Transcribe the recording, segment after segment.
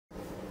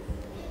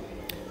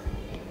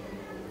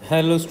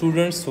Hello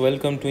students,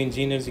 welcome to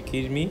Engineers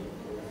Academy.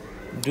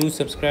 Do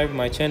subscribe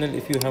my channel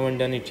if you haven't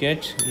done it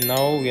yet.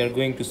 Now we are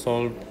going to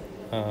solve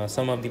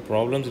some of the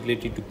problems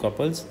related to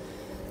couples.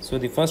 So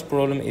the first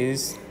problem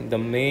is the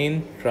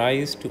man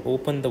tries to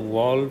open the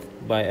valve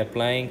by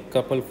applying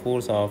couple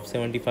force of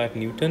 75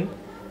 Newton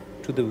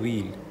to the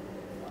wheel.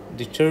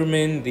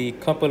 Determine the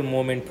couple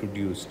moment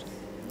produced.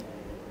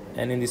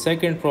 And in the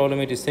second problem,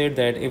 it is said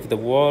that if the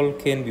valve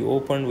can be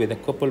opened with a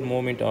couple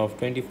moment of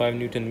 25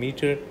 Newton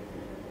meter,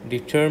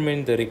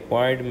 determine the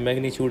required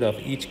magnitude of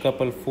each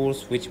couple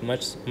force which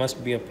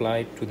must be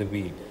applied to the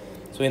wheel.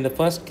 So in the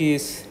first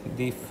case,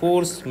 the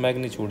force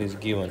magnitude is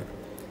given,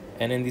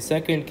 and in the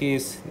second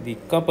case, the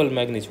couple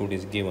magnitude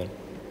is given.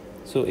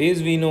 So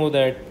as we know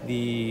that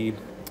the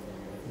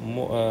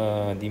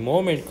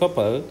moment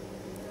couple,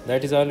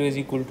 that is always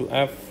equal to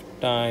F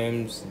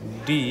times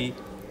D,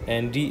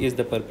 and D is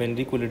the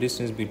perpendicular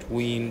distance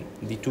between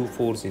the two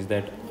forces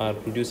that are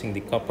producing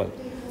the couple.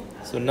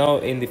 So now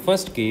in the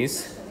first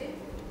case,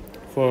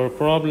 for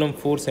problem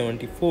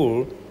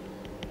 474,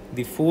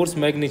 the force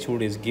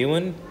magnitude is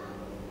given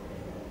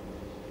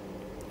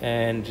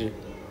and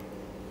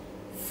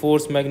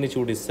force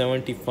magnitude is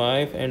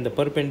 75, and the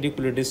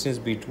perpendicular distance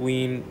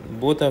between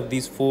both of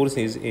these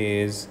forces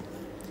is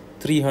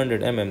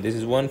 300 mm. This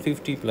is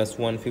 150 plus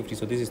 150,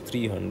 so this is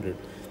 300.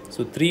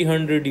 So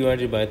 300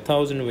 divided by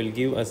 1000 will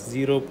give us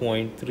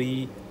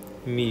 0.3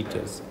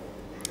 meters.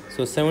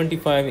 So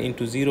 75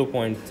 into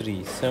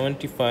 0.3,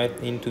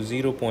 75 into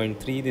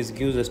 0.3, this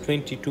gives us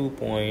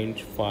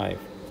 22.5.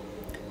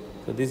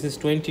 So this is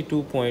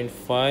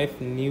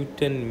 22.5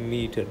 Newton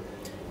meter.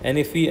 And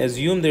if we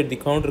assume that the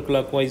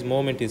counterclockwise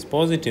moment is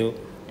positive,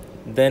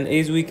 then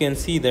as we can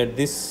see that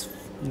these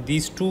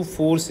two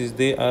forces,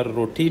 they are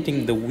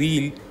rotating the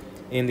wheel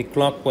in the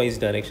clockwise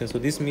direction. So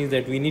this means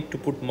that we need to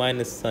put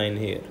minus sign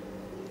here.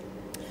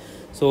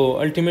 So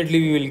ultimately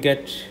we will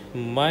get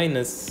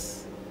minus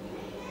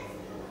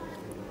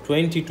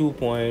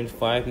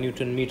 22.5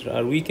 Newton meter,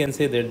 or we can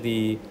say that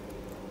the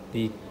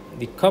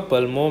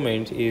couple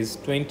moment is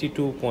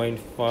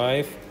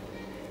 22.5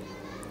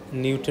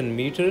 Newton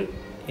meter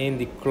in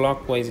the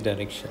clockwise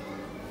direction.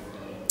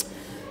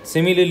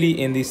 Similarly,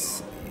 in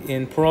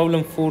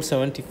problem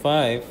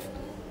 475,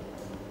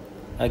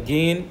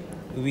 again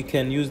we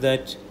can use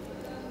that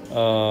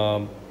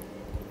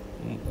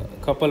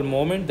couple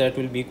moment, that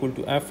will be equal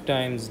to F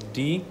times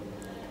D.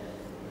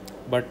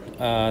 But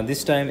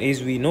this time,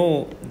 as we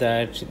know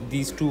that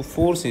these two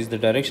forces, the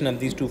direction of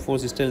these two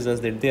forces tells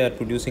us that they are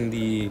producing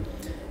the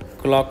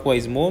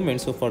clockwise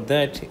moment. So for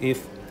that,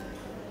 if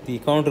the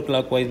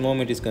counterclockwise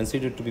moment is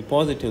considered to be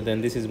positive, then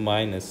this is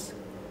minus,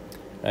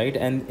 right?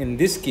 And in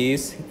this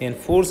case, in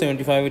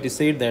 475, it is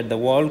said that the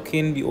valve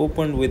can be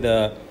opened with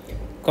a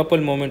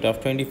couple moment of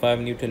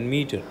 25 Newton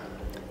meter.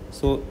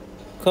 So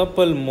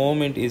couple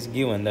moment is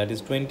given, that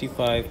is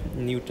 25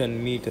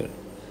 Newton meter.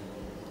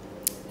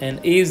 And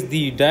as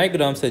the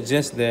diagram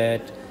suggests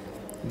that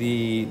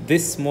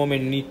this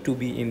moment need to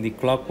be in the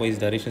clockwise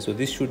direction, so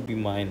this should be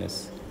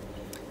minus.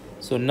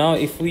 So now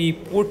if we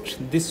put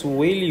this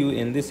value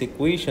in this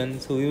equation,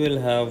 so we will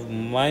have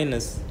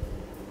minus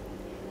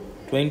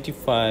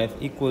 25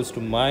 equals to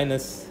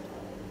minus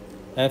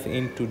F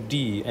into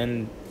D,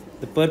 and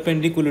the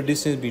perpendicular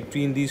distance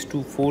between these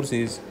two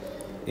forces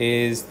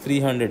is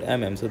 300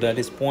 mm, so that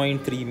is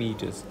 0.3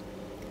 meters.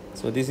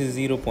 So this is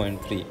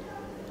 0.3.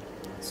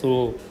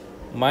 So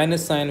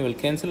minus sign will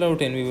cancel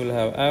out and we will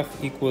have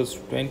F equals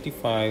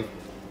 25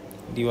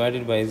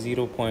 divided by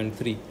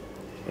 0.3.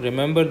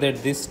 Remember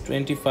that this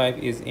 25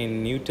 is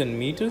in Newton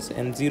meters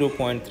and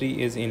 0.3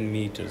 is in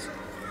meters.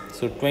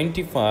 So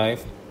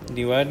 25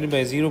 divided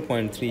by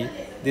 0.3,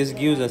 this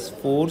gives us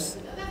force.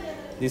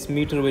 This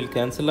meter will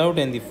cancel out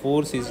and the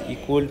force is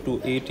equal to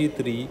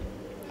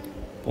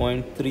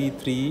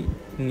 83.33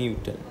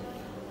 Newton.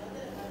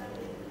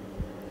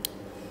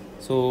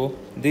 So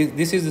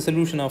this is the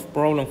solution of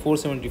problem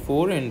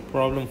 474 and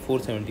problem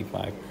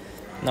 475.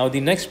 Now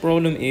the next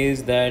problem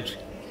is that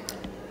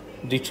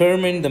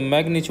determine the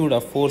magnitude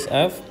of force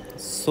F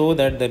so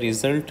that the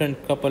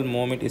resultant couple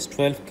moment is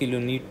 12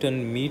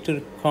 kilonewton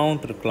meter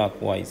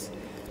counterclockwise.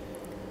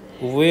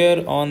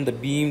 Where on the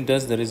beam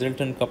does the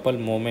resultant couple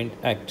moment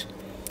act?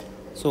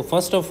 So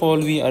first of all,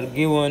 we are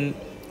given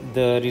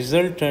the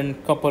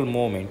resultant couple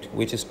moment,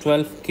 which is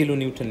 12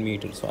 kilonewton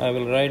meter. So I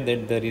will write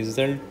that the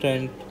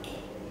resultant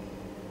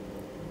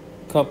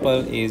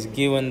couple is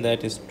given,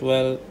 that is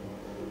 12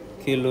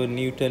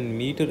 kilonewton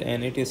meter,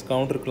 and it is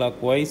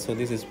counterclockwise, so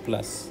this is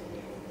plus.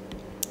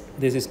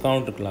 This is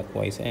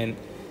counterclockwise, and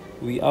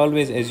we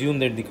always assume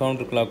that the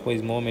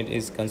counterclockwise moment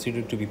is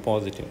considered to be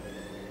positive.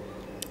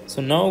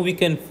 So now we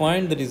can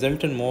find the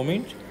resultant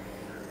moment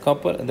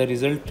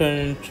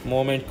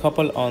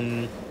couple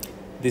on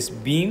this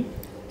beam.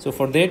 So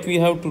for that we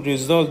have to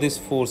resolve this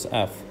force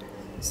F,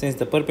 since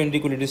the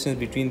perpendicular distance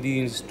between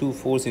these two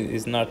forces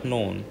is not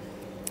known.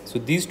 So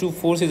these two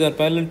forces are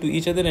parallel to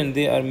each other and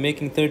they are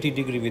making 30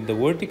 degrees with the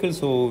vertical,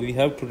 so we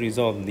have to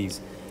resolve these.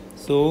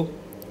 So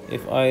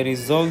if I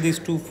resolve these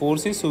two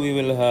forces, so we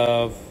will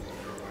have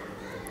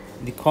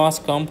the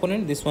cost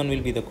component. This one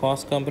will be the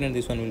cost component,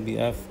 this one will be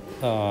f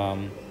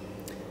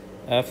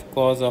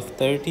cos of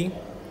 30,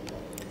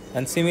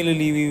 and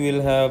similarly we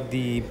will have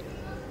the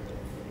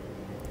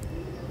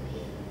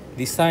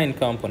sine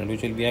component,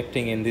 which will be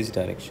acting in this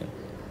direction.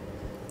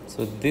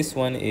 So this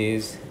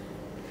is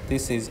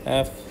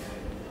f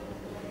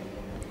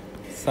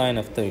sine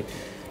of 30,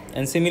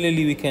 and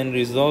similarly we can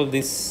resolve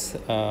this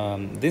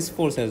this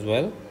force as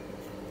well.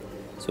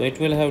 So it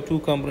will have two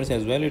components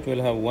as well. It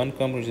will have one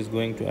component which is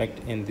going to act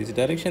in this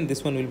direction.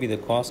 This one will be the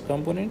cost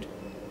component,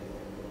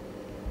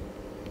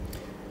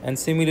 and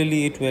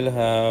similarly it will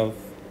have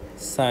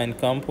sine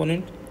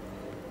component.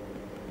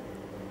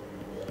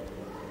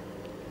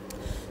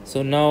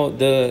 So now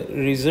the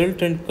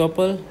resultant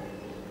couple,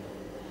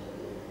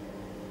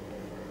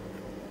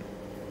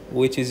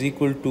 which is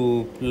equal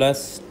to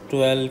plus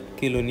 12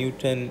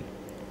 kilonewton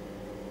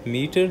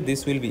meter,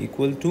 this will be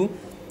equal to,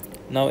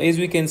 now as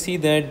we can see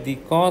that the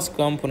cost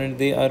component,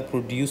 they are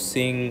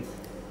producing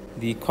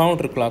the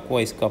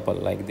counterclockwise couple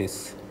like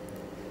this.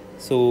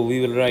 So we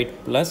will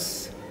write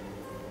plus,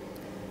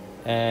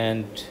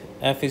 and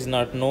f is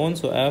not known,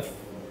 so f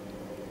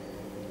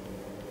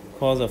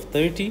cos of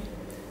 30,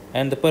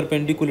 and the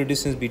perpendicular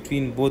distance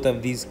between both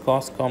of these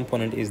cost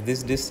component is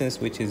this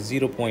distance, which is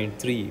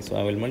 0.3. So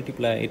I will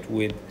multiply it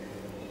with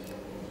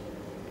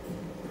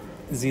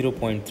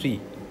 0.3,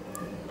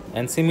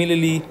 and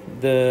similarly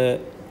the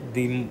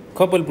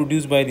couple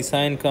produced by the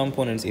sine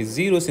components is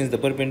 0, since the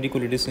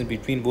perpendicular distance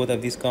between both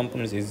of these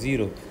components is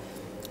 0.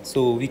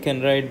 So we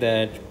can write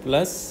that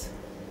plus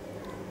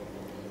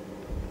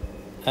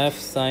f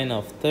sine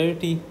of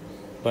 30,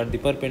 but the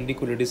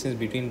perpendicular distance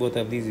between both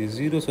of these is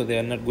 0, so they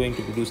are not going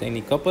to produce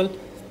any couple.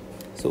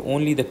 So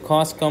only the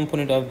cost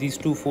component of these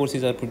two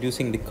forces are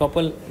producing the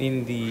couple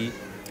in the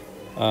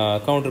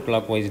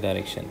counterclockwise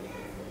direction.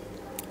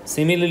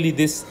 Similarly,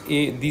 these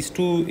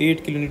two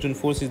 8 kilonewton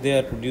forces, they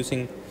are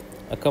producing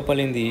a couple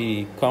in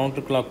the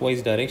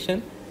counterclockwise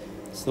direction.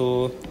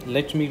 So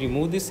let me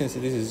remove this, since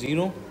this is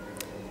 0,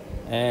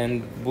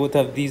 and both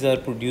of these are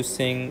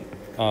producing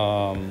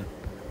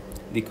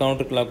the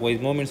counterclockwise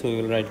moment. So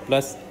we will write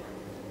plus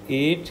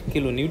 8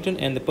 kilonewton,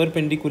 and the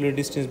perpendicular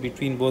distance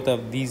between both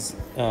of these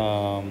 8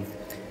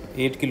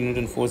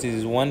 kilonewton forces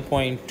is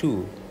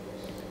 1.2.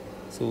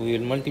 So we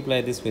will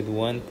multiply this with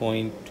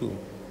 1.2.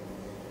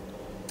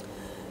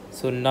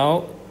 So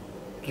now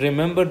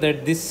remember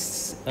that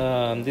this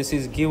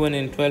is given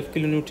in 12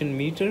 kilonewton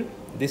meter,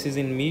 this is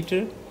in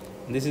meter,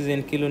 this is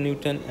in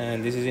kilonewton,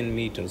 and this is in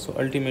meter. So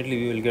ultimately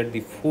we will get the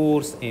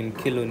force in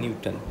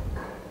kilonewton.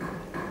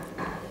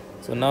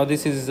 So now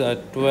this is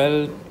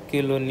 12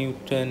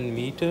 kilonewton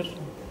meter,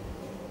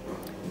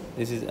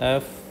 this is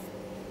f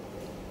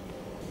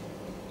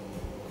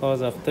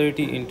cos of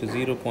 30 into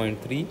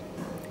 0.3,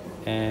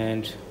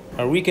 and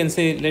or we can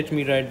say, let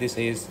me write this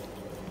as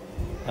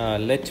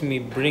let me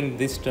bring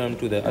this term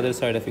to the other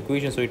side of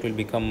equation, so it will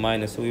become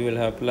minus. So we will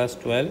have plus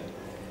 12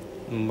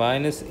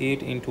 minus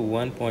 8 into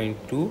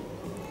 1.2,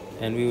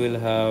 and we will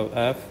have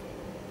f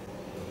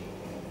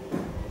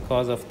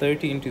cos of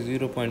 30 into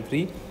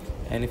 0.3,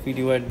 and if we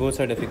divide both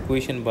sides of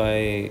equation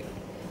by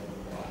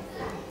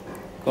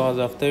cos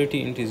of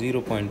 30 into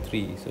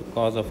 0.3, so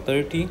cos of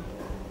 30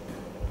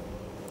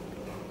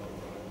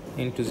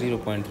 into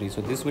 0.3,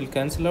 so this will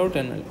cancel out,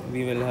 and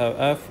we will have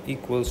f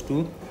equals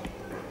to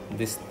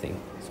this thing.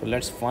 So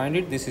let's find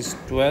it. This is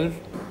 12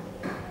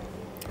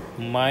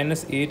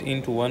 minus 8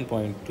 into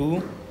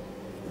 1.2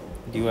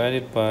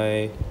 divided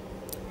by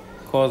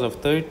cos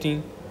of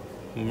 30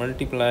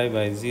 multiplied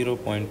by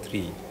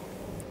 0.3.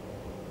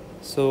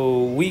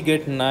 So we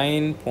get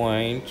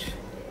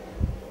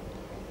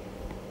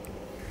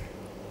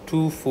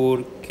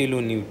 9.24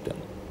 kilonewton.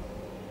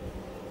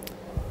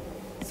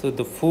 So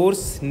the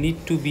force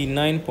need to be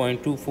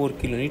 9.24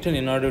 kilonewton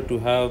in order to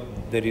have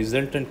the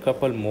resultant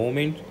couple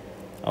moment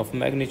of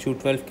magnitude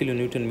 12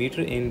 kilonewton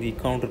meter in the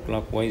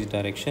counterclockwise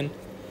direction.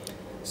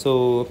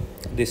 So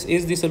this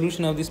is the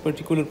solution of this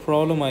particular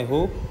problem. I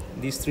hope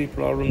these three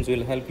problems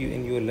will help you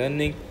in your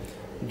learning.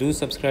 Do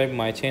subscribe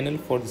my channel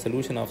for the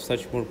solution of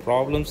such more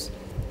problems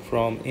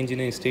from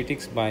Engineering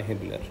Statics by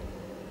Hibbeler.